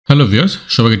Hello viewers,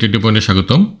 সবাইকে teddy পয়েন্টে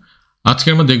স্বাগতম। আজকে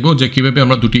আমরা দেখব যে কিভাবে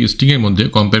আমরা দুটি স্ট্রিং এর মধ্যে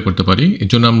কম্পেয়ার করতে পারি। এর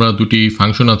জন্য আমরা দুটি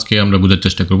ফাংশন আজকে আমরা বোঝার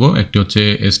চেষ্টা করব। একটি হচ্ছে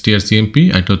strcmp,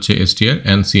 আরেকটি হচ্ছে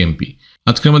strncmp।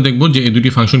 আজকে আমরা দেখব যে এই দুটি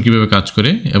ফাংশন কিভাবে কাজ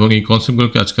করে এবং এই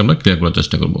কনসেপ্টগুলোকে আজকে আমরা ক্লিয়ার করার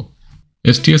চেষ্টা করব।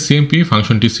 strcmp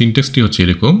ফাংশনটি সিনট্যাক্সটি হচ্ছে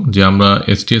এরকম যে আমরা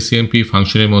strcmp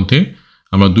ফাংশনের মধ্যে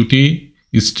আমরা দুটি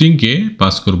স্ট্রিংকে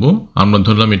পাস করব। আমরা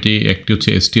ধরলাম এটি একটি হচ্ছে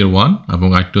str1 এবং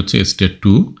আরেকটি হচ্ছে str2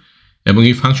 এবং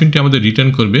এই ফাংশনটি আমাদের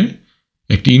রিটার্ন করবে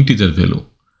একটি ইন্টিজার ভ্যালু।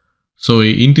 সো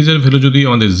এই ইন্টিজার ভ্যালু যদি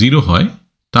আমাদের 0 হয়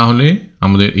তাহলে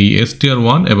আমাদের এই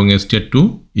str1 এবং str2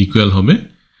 ইকুয়াল হবে,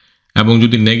 এবং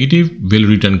যদি নেগেটিভ ভ্যালু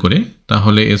রিটার্ন করে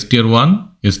তাহলে str1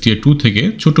 str2 থেকে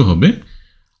ছোট হবে,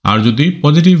 আর যদি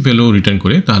পজিটিভ ভ্যালু রিটার্ন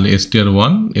করে তাহলে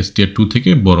str1 str2 থেকে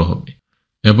বড় হবে।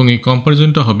 এবং এই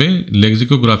কম্পারিজনটা হবে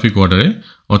লেক্সিকোগ্রাফিক অর্ডারে,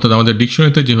 অর্থাৎ আমাদের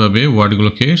ডিকশনারিতে যেভাবে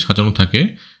ওয়ার্ডগুলোকে সাজানো থাকে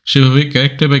সেভাবে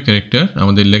ক্যারেক্টার বাই ক্যারেক্টার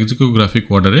আমাদের লেক্সিকোগ্রাফিক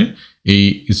অর্ডারে এই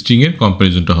স্ট্রিংয়ের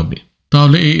কম্পারিজনটা হবে।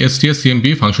 তাহলে এই strcmp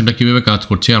ফাংশনটা কিভাবে কাজ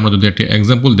করছে আমরা যদি একটা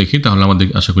এক্সাম্পল দেখি তাহলে আমাদের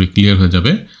আশা করি ক্লিয়ার হয়ে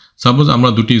যাবে। সাপোজ আমরা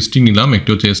দুটি স্ট্রিং নিলাম, একটি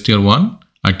হচ্ছে str1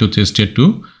 আরেকটি হচ্ছে str2।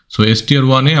 সো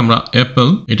str1 এ আমরা অ্যাপল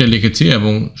এটা লিখেছি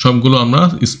এবং সবগুলো আমরা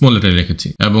স্মল লেটারে লিখেছি,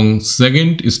 এবং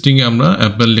সেকেন্ড স্ট্রিং এ আমরা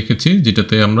অ্যাপল লিখেছি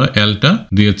যেটাতে আমরা এলটা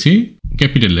দিয়েছি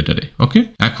ক্যাপিটাল লেটারে। ওকে,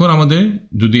 এখন আমাদের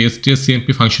যদি strcmp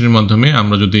ফাংশনের মাধ্যমে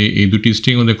আমরা যদি এই দুটি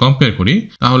স্ট্রিং মধ্যে কম্পেয়ার করি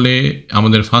তাহলে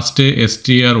আমাদের ফার্স্টে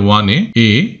str1 এ a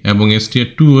এবং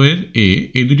str2 এর a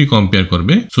এই দুটি কম্পেয়ার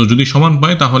করবে। সো যদি সমান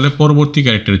পায় তাহলে পরবর্তী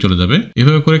ক্যারেক্টারে চলে যাবে।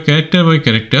 এভাবে করে ক্যারেক্টার বাই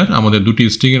ক্যারেক্টার আমাদের দুটি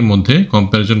স্ট্রিং এর মধ্যে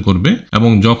কম্পারিজন করবে, এবং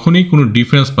যখনই কোনো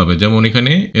ডিফারেন্স পাবে, যেমন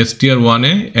এখানে str1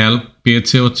 এ l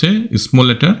পেয়েছে হচ্ছে স্মল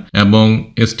লেটার এবং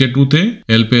str2 তে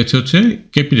l পেয়েছে হচ্ছে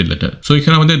ক্যাপিটাল লেটার। সো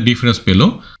এখানে আমাদের ডিফারেন্স পেলো,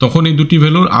 তখন এই দুটি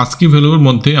ভ্যালুর আস্কি ভ্যালুর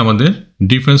মধ্যে আমাদের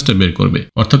ডিফারেন্সটা বের করবে,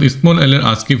 অর্থাৎ স্মল l এর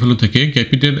আস্কি ভ্যালু থেকে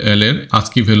ক্যাপিটাল l এর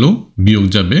আস্কি ভ্যালু বিয়োগ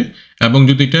যাবে, এবং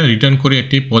যদি এটা রিটার্ন করে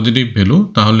একটি পজিটিভ ভ্যালু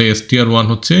তাহলে str1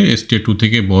 হচ্ছে str2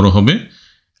 থেকে বড় হবে,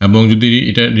 এবং যদি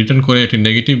এটা রিটার্ন করে একটি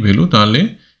নেগেটিভ ভ্যালু তাহলে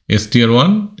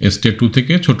str1 str2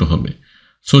 থেকে ছোট হবে।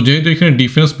 সো যেহেতু এখানে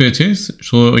ডিফারেন্স পেয়েছে,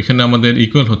 সো এখানে আমাদের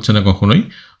ইকুয়াল হচ্ছে না কখনোই।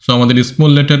 সো আমাদের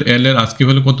স্মল লেটার l এর আস্কি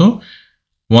ভ্যালু কত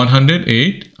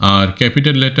 108, আর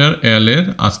ক্যাপিটাল লেটার l এর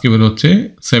আস্কি ভ্যালু হচ্ছে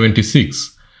 76।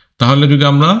 তাহলে যদি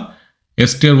আমরা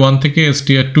str1 থেকে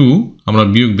str2 আমরা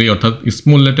বিয়োগ দিই, অর্থাৎ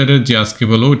স্মল লেটারের যে আস্কি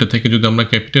ভ্যালু এটা থেকে যদি আমরা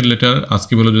ক্যাপিটাল লেটার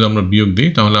আস্কি ভ্যালু যদি আমরা বিয়োগ দিই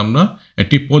তাহলে আমরা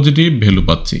একটি পজিটিভ ভ্যালু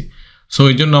পাচ্ছি। সো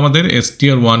এই জন্য আমাদের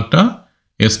str1টা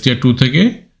str2 থেকে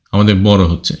আমাদের বড়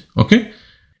হচ্ছে। ওকে,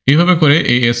 এইভাবে করে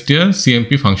এই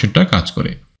strcmp ফাংশনটা কাজ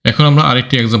করে। এখন আমরা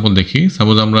আরেকটি এক্সাম্পল দেখি।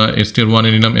 সাপোজ আমরা str1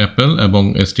 এ নিলাম অ্যাপল এবং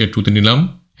str2 তে নিলাম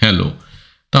হ্যালো।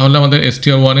 তাহলে আমাদের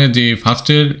str1 এ যে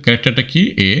ফার্স্টের ক্যারেক্টারটা কি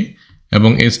a,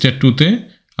 এবং str2 তে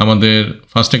আমাদের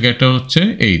ফার্স্টের ক্যারেক্টার হচ্ছে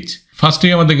h।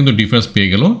 ফার্স্টেই আমাদের কিন্তু ডিফারেন্স পেয়ে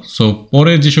গেল। সো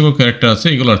পরে যে সকল ক্যারেক্টার আছে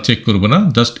এগুলো আর চেক করবে না,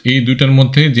 জাস্ট এই দুইটার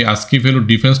মধ্যে যে আস্কি ভ্যালুর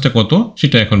ডিফারেন্সটা কত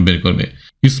সেটা এখন বের করবে।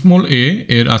 স্মল a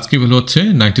এর আস্কি ভ্যালু হচ্ছে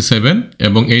 97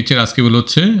 এবং h এর আস্কি ভ্যালু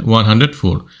হচ্ছে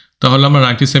 104। তাহলে আমরা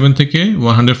 97 থেকে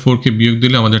 104 কে বিয়োগ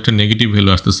দিলে আমাদের একটা নেগেটিভ ভ্যালু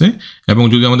আসতেছে, এবং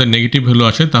যদি আমাদের নেগেটিভ ভ্যালু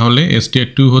আসে তাহলে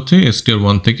str2 হচ্ছে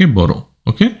str1 থেকে বড়।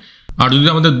 ওকে, আর যদি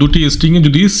আমাদের দুটি স্ট্রিং এ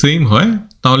যদি সেম হয়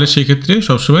তাহলে সেই ক্ষেত্রে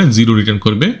সবসময় 0 রিটার্ন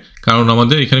করবে, কারণ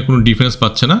আমাদের এখানে কোনো ডিফারেন্স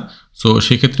পাচ্ছে না। সো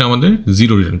সেই ক্ষেত্রে আমাদের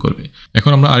 0 রিটার্ন করবে।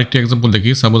 এখন আমরা আরেকটি এক্সাম্পল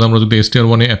দেখি। সাপোজ আমরা যদি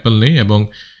str1 এ অ্যাপল নেই এবং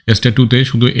str2 তে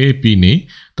শুধু a p নেই,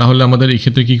 তাহলে আমাদের এই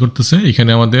ক্ষেত্রে কি করতেছে, এখানে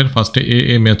আমাদের ফার্স্টে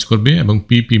a ম্যাচ করবে এবং p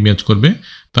ম্যাচ করবে,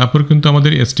 তারপর কিন্তু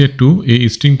আমাদের str2 এই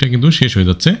স্ট্রিংটা কিন্তু শেষ হয়ে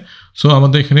যাচ্ছে। সো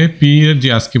আমাদের এখানে p এর যে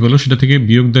আস্কি ভ্যালু সেটা থেকে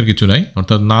বিয়োগ দেওয়ার কিছু নাই,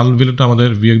 অর্থাৎ নাল ভ্যালুটা আমাদের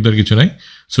বিয়োগ দেওয়ার কিছু নাই।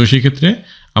 সো সেই ক্ষেত্রে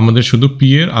আমাদের শুধু p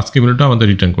এর আস্কি ভ্যালুটা আমাদের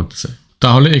রিটার্ন করতেছে।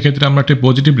 তাহলে এক্ষেত্রে আমরা একটা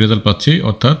পজিটিভ রেজাল্ট পাচ্ছি,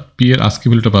 অর্থাৎ p এর আস্কি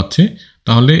ভ্যালুটা পাচ্ছি।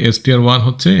 তাহলে str1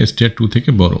 হচ্ছে str2 থেকে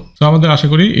বড়। তো আমাদের আশা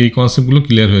করি এই কনসেপ্টগুলো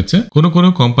ক্লিয়ার হয়েছে। কোনো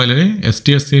কম্পাইলারে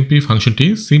strcmp ফাংশনটি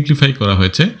সিম্পলিফাই করা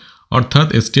হয়েছে, অর্থাৎ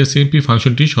strcmp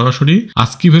ফাংশনটি সরাসরি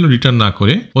আস্কি ভ্যালু রিটার্ন না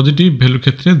করে পজিটিভ ভ্যালুর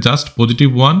ক্ষেত্রে জাস্ট পজিটিভ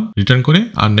 1 রিটার্ন করে,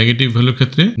 আর নেগেটিভ ভ্যালুর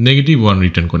ক্ষেত্রে নেগেটিভ 1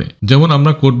 রিটার্ন করে। যেমন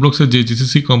আমরা কোড ব্লকসের যে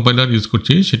জিসিসি কম্পাইলার ইউজ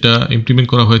করছি সেটা ইমপ্লিমেন্ট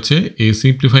করা হয়েছে এই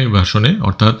সিম্পলিফাই ভার্সনে,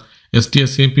 অর্থাৎ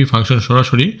strcmp ফাংশন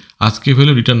সরাসরি আস্কি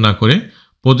ভ্যালু রিটার্ন না করে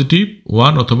পজিটিভ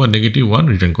 1 অথবা নেগেটিভ 1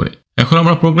 রিটার্ন করে। এখন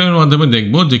আমরা প্রোগ্রামের মাধ্যমে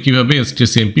দেখব যে কিভাবে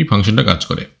strcmp ফাংশনটা কাজ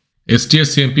করে।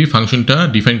 strcmp ফাংশনটা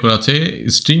ডিফাইন করা আছে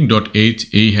string.h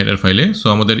এই হেডার ফাইলে। সো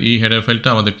আমাদের এই হেডার ফাইলটা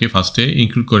আমাদেরকে ফার্স্টে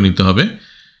ইনক্লুড করে নিতে হবে।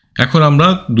 এখন আমরা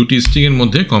দুটি স্ট্রিং এর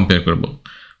মধ্যে কম্পেয়ার করব।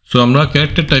 সো আমরা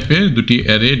ক্যারেক্টার টাইপের দুটি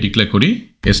অ্যারে ডিক্লেয়ার করি।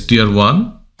 str1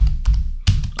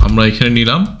 আমরা এখানে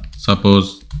নিলাম সাপোজ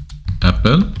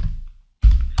অ্যাপল,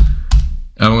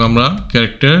 এবং আমরা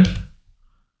ক্যারেক্টার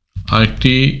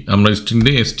আরেকটি আমরা স্ট্রিং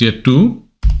দিই str2।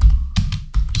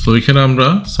 সো এখানে আমরা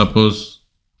সাপোজ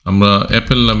আমরা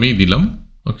অ্যাপল নামেই দিলাম।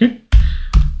 ওকে,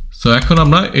 সো এখন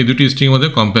আমরা এই দুটি স্ট্রিং এর মধ্যে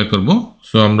কম্পেয়ার করব।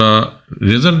 সো আমরা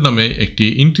রেজাল্ট নামে একটি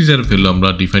ইন্টিজার ভ্যালু আমরা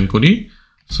ডিফাইন করি।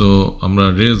 সো আমরা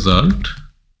রেজাল্ট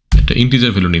এটা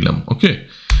ইন্টিজার ভ্যালু নিলাম। ওকে,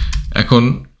 এখন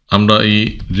আমরা এই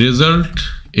রেজাল্ট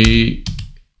এই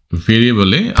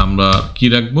ভেরিয়েবলে আমরা কি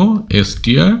রাখবো,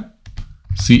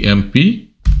 strcmp,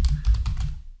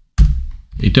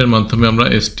 এটার মাধ্যমে আমরা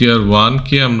str1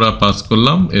 কে আমরা পাস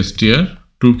করলাম,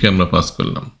 str2 কে আমরা পাস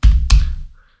করলাম।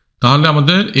 তাহলে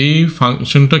আমাদের এই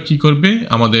ফাংশনটা কি করবে,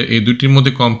 আমাদের এই দুটির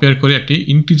মধ্যে কম্পেয়ার করে একটি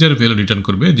ইন্টিজার ভ্যালু রিটার্ন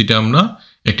করবে, যেটা আমরা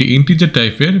একটি ইন্টিজার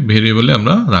টাইপের ভেরিয়েবলে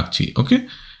আমরা রাখছি। ওকে,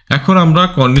 এখন আমরা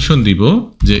কন্ডিশন দিব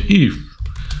যে ইফ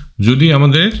যদি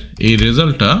আমাদের এই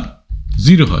রেজাল্টটা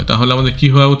 0 হয় তাহলে আমাদের কি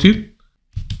হওয়া উচিত,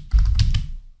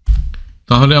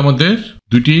 তাহলে আমাদের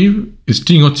দুটি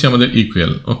স্ট্রিং হচ্ছে আমাদের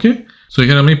ইকুয়াল। ওকে, সো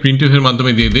এখানে আমি প্রিন্টএফ এর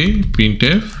মাধ্যমে দিয়ে দেই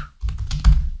প্রিন্টএফ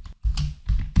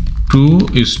টু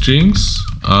স্ট্রিংস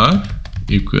আর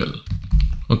ইকুয়াল।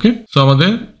 ওকে, সো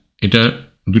আমাদের এটা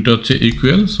দুটো হচ্ছে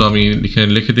ইকুয়াল। সো আমি এখানে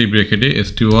লিখে দিই ব্র্যাকেটে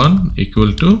st1 ইকুয়াল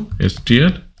টু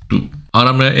str2। আর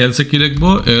আমরা এলসে কি লিখবো,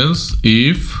 এলস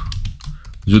ইফ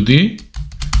যদি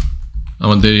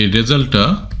আমাদের এই রেজাল্টটা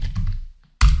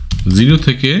 0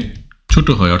 থেকে ছোট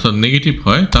হয় অর্থাৎ নেগেটিভ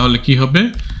হয় তাহলে কি হবে,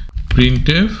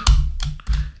 printf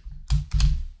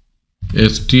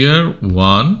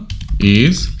str1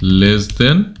 is less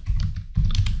than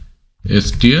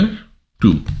str2।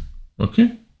 Okay,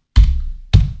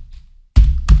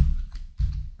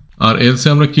 R else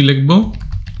আমরা কি লিখবো,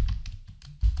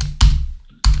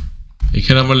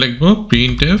 এখানে আমরা লিখবো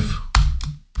প্রিন্টএফ,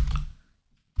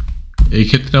 এই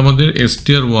ক্ষেত্রে আমাদের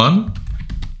str1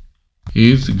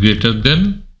 is greater than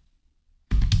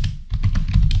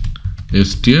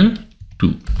str2।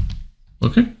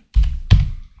 ওকে,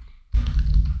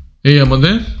 এই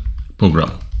আমাদের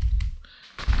প্রোগ্রাম।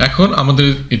 এখন আমাদের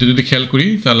এটা যদি খেয়াল করি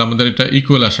তাহলে আমাদের এটা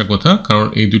ইকুয়াল আসার কথা, কারণ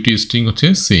এই দুটি স্ট্রিং হচ্ছে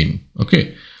সেম। ওকে,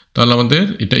 তাহলে আমাদের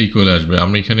এটা ইকুয়াল আসবে।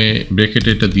 আমরা এখানে ব্র্যাকেটে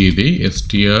এটা দিয়ে দেই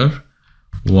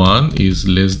str1 is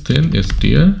less than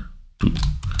str2।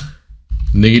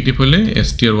 Negative হলে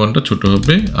str1টা ছোট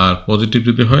হবে, আর পজিটিভ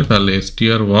যদি হয় তাহলে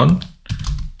str1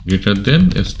 greater than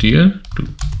str2।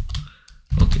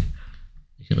 ওকে,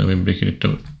 এখানে আমি ব্র্যাকেটটা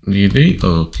দিয়ে দেই।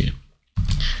 ওকে,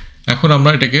 এখন আমরা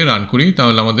এটাকে রান করি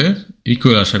তাহলে আমাদের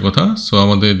ইকুয়াল আসার কথা। সো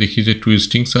আমাদের দেখি যে টু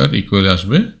স্ট্রিংস আর ইকুয়াল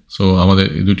আসবে। সো আমাদের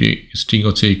এই দুটি স্ট্রিং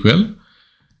হচ্ছে ইকুয়াল।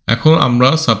 এখন আমরা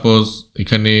সাপোজ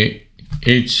এখানে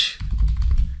h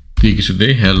দিয়ে কিছু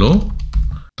দেই হ্যালো,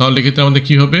 তাহলে এক্ষেত্রে আমাদের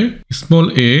কি হবে, স্মল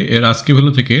a এর আস্কি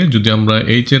ভ্যালু থেকে যদি আমরা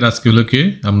h এর আস্কি ভ্যালুকে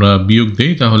আমরা বিয়োগ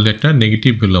দেই তাহলে একটা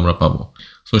নেগেটিভ ভ্যালু আমরা পাবো।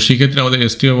 সো সেক্ষেত্রে আমাদের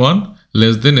str1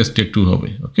 লেস দেন str2 হবে।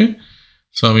 ওকে,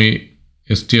 সো আমি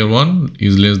str1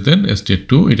 is less than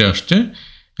str2 এটা আসছে।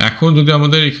 এখন যদি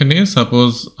আমাদের এখানে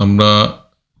সাপোজ আমরা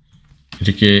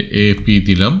এটাকে ap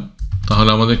দিলাম তাহলে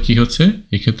আমাদের কি হচ্ছে,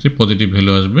 এক্ষেত্রে পজিটিভ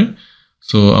ভ্যালু আসবে।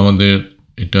 সো আমাদের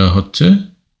এটা হচ্ছে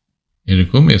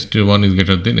এরকম str1 is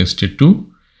greater than str2।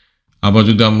 আবার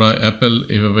যদি আমরা অ্যাপেল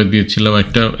এভাবে দিয়েছিলাম,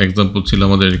 একটা এক্সাম্পল ছিল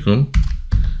আমাদের এরকম।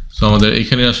 সো আমাদের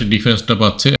এখানে আসে ডিফারেন্সটা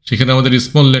পাচ্ছে, সেখানে আমাদের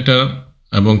স্মল লেটার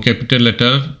এবং ক্যাপিটাল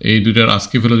লেটার এই দুটার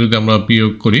আস্কি ভ্যালু যদি আমরা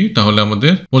বিয়োগ করি তাহলে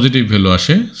আমাদের পজিটিভ ভ্যালু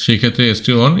আসে, সেই ক্ষেত্রে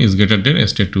str1 is greater than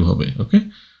str2 হবে। ওকে,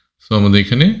 সো আমাদের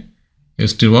এখানে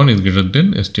str1 is greater than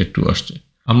str2 আসছে।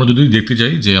 আমরা যদি দেখতে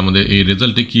চাই যে আমাদের এই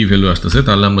রেজাল্টে কি ভ্যালু আসতেছে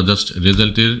তাহলে আমরা জাস্ট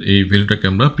রেজাল্টের এই ভ্যালুটাকে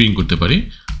আমরা প্রিন্ট করতে পারি।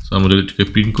 সো আমরা যদি এটাকে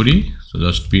প্রিন্ট করি, সো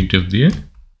জাস্ট প্রিন্টএফ দিয়ে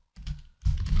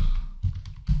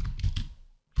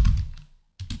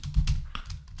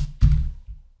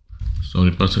সো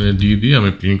আমি পার্সেন্টেজ দিয়ে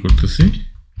আমি প্রিন্ট করতেছি।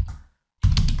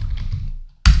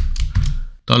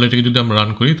 তাহলে এটাকে যদি আমরা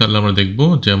রান করি তাহলে আমরা দেখব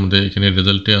যে আমাদের এখানে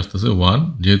রেজাল্টে আসতেছে 1,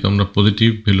 যেহেতু আমরা পজিটিভ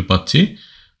ভ্যালু পাচ্ছি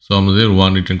সো আমাদের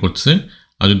 1 রিটার্ন করতেছে।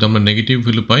 আর যদি আমরা নেগেটিভ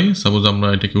ভ্যালু পাই, সাপোজ আমরা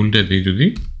এটাকে উল্টে দিই যদি,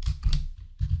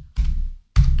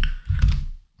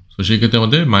 সো সেই ক্ষেত্রে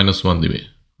আমাদের -1 দিবে।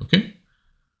 ওকে,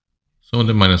 সো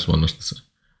আমাদের -1 আসতেছে।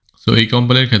 সো এই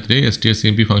কম্পাইলের ক্ষেত্রে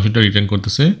strcmp ফাংশনটা রিটার্ন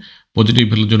করতেছে পজিটিভ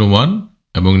ভ্যালুর জন্য 1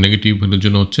 এবং নেগেটিভ ভ্যালুর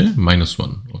জন্য হচ্ছে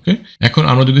 -1। ওকে, এখন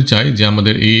আমরা যদি চাই যে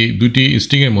আমাদের এই দুইটি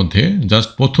স্ট্রিং এর মধ্যে জাস্ট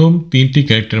প্রথম 3টি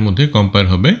ক্যারেক্টারের মধ্যে কম্পেয়ার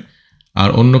হবে আর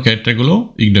অন্য ক্যারেক্টারগুলো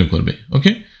ইগনোর করবে।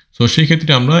 ওকে, সো সেই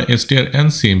ক্ষেত্রে আমরা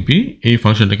strncmp এই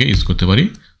ফাংশনটাকে ইউজ করতে পারি।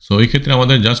 সো এই ক্ষেত্রে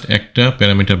আমাদের জাস্ট একটা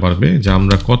প্যারামিটার বাড়বে যে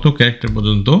আমরা কত ক্যারেক্টার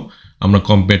পর্যন্ত আমরা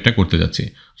কম্পেয়ারটা করতে যাচ্ছি।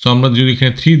 সো আমরা যদি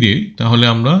এখানে 3 দিই তাহলে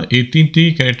আমরা এই 3টি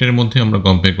ক্যারেক্টারের মধ্যে আমরা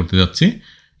কম্পেয়ার করতে যাচ্ছি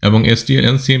এবং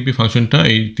strncmp ফাংশনটা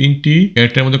এই 3টি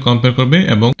ক্যারেক্টারের মধ্যে কম্পেয়ার করবে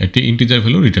এবং একটি ইন্টিজার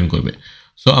ভ্যালু রিটার্ন করবে।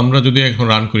 সো আমরা যদি এখন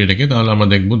রান করি এটাকে তাহলে আমরা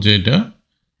দেখব যে এটা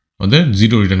আমাদের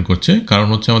 0 রিটার্ন করছে, কারণ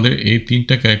হচ্ছে আমাদের এই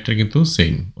 3টা ক্যারেক্টার কিন্তু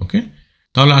সেম। ওকে,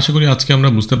 তাহলে আশা করি আজকে আমরা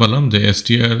বুঝতে পারলাম যে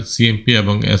strcmp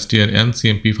এবং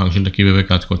strncmp ফাংশনটা কিভাবে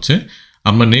কাজ করছে।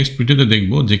 আমরা নেক্সট ভিডিওতে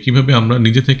দেখব যে কিভাবে আমরা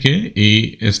নিজে থেকে এই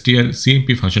strcmp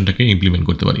ফাংশনটাকে ইমপ্লিমেন্ট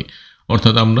করতে পারি,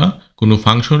 অর্থাৎ আমরা কোনো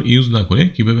ফাংশন ইউজ না করে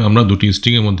কিভাবে আমরা দুটি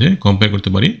স্ট্রিংয়ের মধ্যে কম্পেয়ার করতে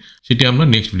পারি সেটি আমরা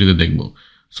নেক্সট ভিডিওতে দেখব।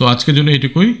 সো আজকের জন্য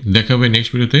এটুকুই, দেখা হবে নেক্সট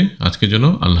ভিডিওতে। আজকের জন্য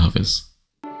আল্লাহ হাফেজ।